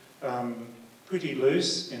already pretty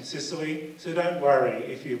loose in Sicily, so don't worry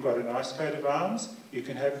if you've got a nice coat of arms, you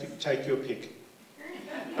can take your pick.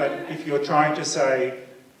 But if you're trying to say,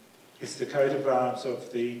 it's the coat of arms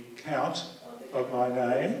of the Count of my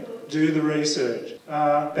name, do the research.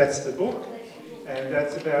 That's the book, and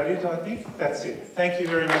that's about it, I think. That's it. Thank you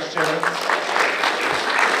very much, Chair.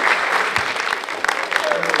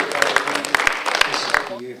 This is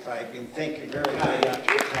for you, Fabian. Thank you very much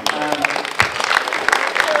for coming.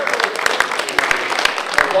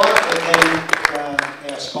 I'd like to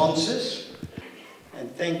thank our sponsors, and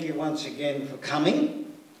thank you once again for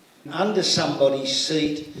coming. Under somebody's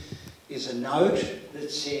seat is a note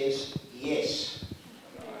that says yes.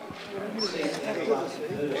 Here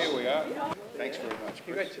we are. Thanks very much.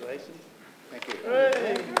 Congratulations. Thank you.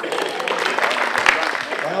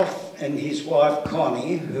 Ralph and his wife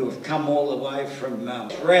Connie, who have come all the way from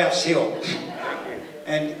Rouse Hill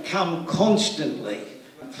and come constantly.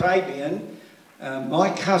 Fabian, my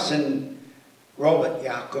cousin Robert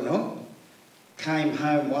Iacono came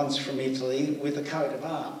home once from Italy with a coat of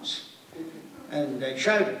arms and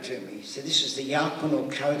showed it to me. He said, this is the Iacono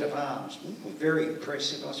coat of arms. Very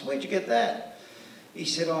impressive. I said, where'd you get that? He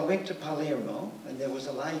said, I went to Palermo and there was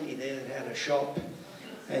a lady there that had a shop,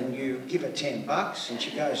 and you give her $10 and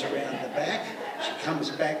she goes around the back. She comes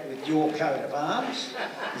back with your coat of arms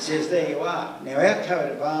and says, there you are. Now our coat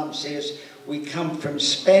of arms says we come from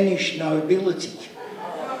Spanish nobility.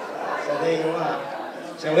 So there you are.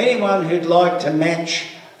 So anyone who'd like to match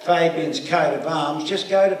Fabian's coat of arms, just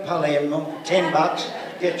go to Palermo,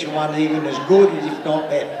 $10, get you one even as good, if not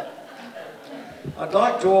better. I'd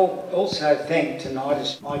like to also thank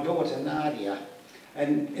tonight my daughter Nadia.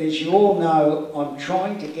 And as you all know, I'm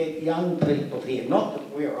trying to get young people here, not that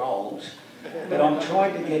we're old, but I'm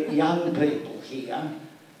trying to get young people here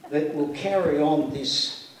that will carry on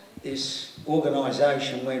this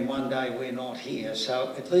organisation when one day we're not here.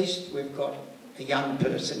 So at least we've got a young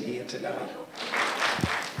person here today.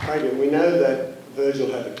 Fabian, we know that Virgil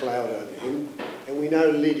had a cloud over him, and we know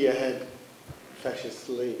Lydia had fascist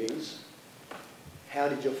leanings. How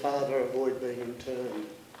did your father avoid being interned?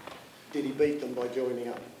 Did he beat them by joining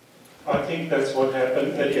up? I think that's what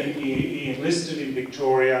happened, that he enlisted in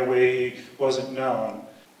Victoria where he wasn't known.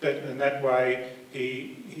 But in that way,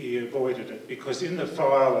 he avoided it, because in the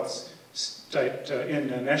file, it's in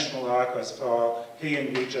the National Archives file, he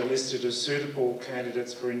and Lidge are listed as suitable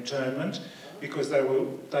candidates for internment because they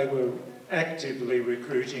were actively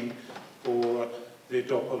recruiting for the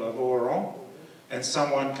Doppler-Voron, and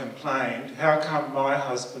someone complained, how come my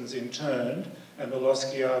husband's interned and the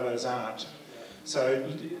LoSchiavos aren't? So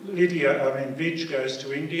Lidge goes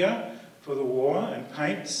to India for the war and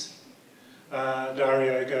paints.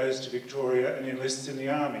 Dario goes to Victoria and enlists in the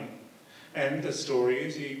army. And the story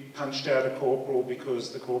is he punched out a corporal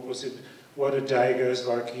because the corporal said, what are Dagos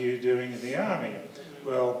like you doing in the army?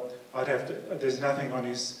 Well, there's nothing on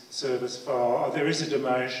his service file. Oh, there is a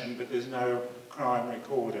demotion, but there's no crime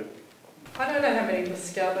recorded. I don't know how many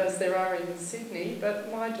LoSchiavos there are in Sydney, but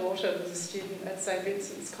my daughter was a student at St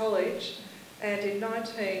Vincent's College, and in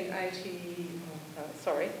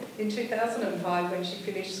 2005, when she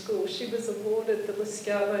finished school, she was awarded the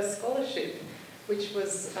LoSchiavo Scholarship, which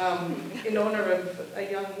was in honour of a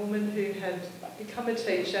young woman who had become a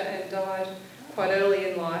teacher and died quite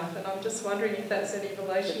early in life. And I'm just wondering if that's any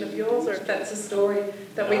relation of yours, or if that's a story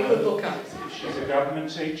that we could look up. If she's a government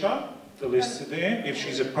teacher, the lists are there. If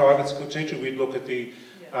she's a private school teacher, we'd look at the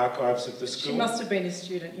archives of the school. She must have been a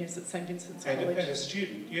student, yes, at St Vincent's College. And a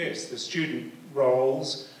student, yes. The student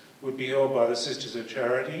roles would be held by the Sisters of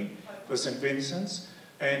Charity for St Vincent's,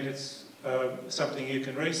 and it's something you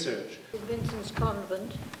can research. St Vincent's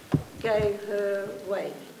Convent gave her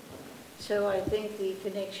weight, so I think the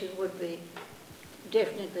connection would be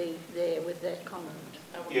definitely there with that convent.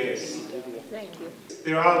 Yes. Thank you.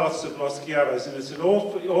 There are lots of LoSchiavos, and it's an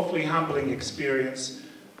awfully humbling experience.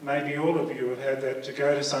 Maybe all of you have had that, to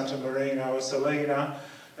go to Santa Marina or Salina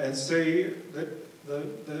and see that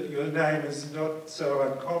your name is not so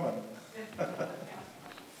uncommon.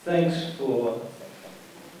 Thanks for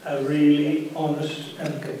a really honest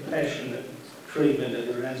and compassionate treatment of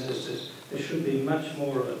your ancestors. There should be much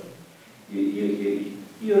more of it.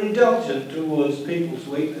 You're indulgent towards people's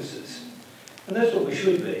weaknesses, and that's what we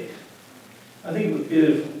should be. I think it was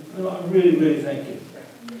beautiful. I really, really thank you.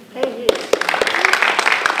 Thank you.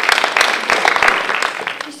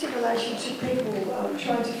 Just in relation to people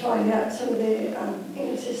trying to find out some of their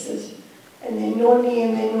ancestors and their nonni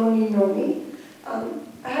and their nonni.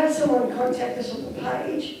 I had someone contact us on the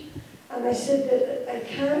page, and they said that they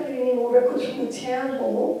can't get any more records from the town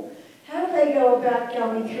hall. How do they go about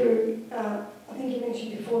going through, I think you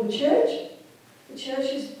mentioned before, the church? The church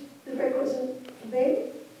is the records for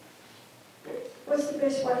them? What's the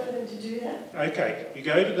best way for them to do that? Okay, you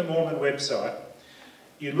go to the Mormon website,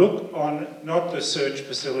 you look on, not the search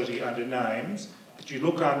facility under names, but you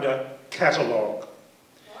look under catalogue.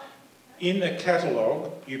 In the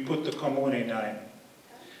catalogue, you put the Commune name,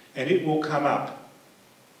 and it will come up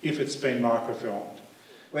if it's been microfilmed.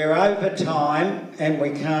 We're over time and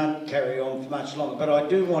we can't carry on for much longer, but I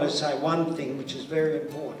do want to say one thing which is very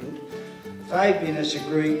important. Fabian has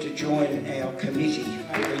agreed to join our committee.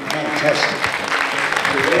 It'll be fantastic.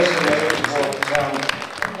 The rest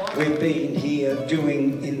of what we've been here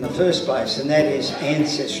doing in the first place, and that is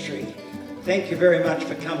ancestry. Thank you very much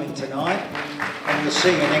for coming tonight, and we'll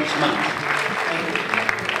see you next month. Thank you.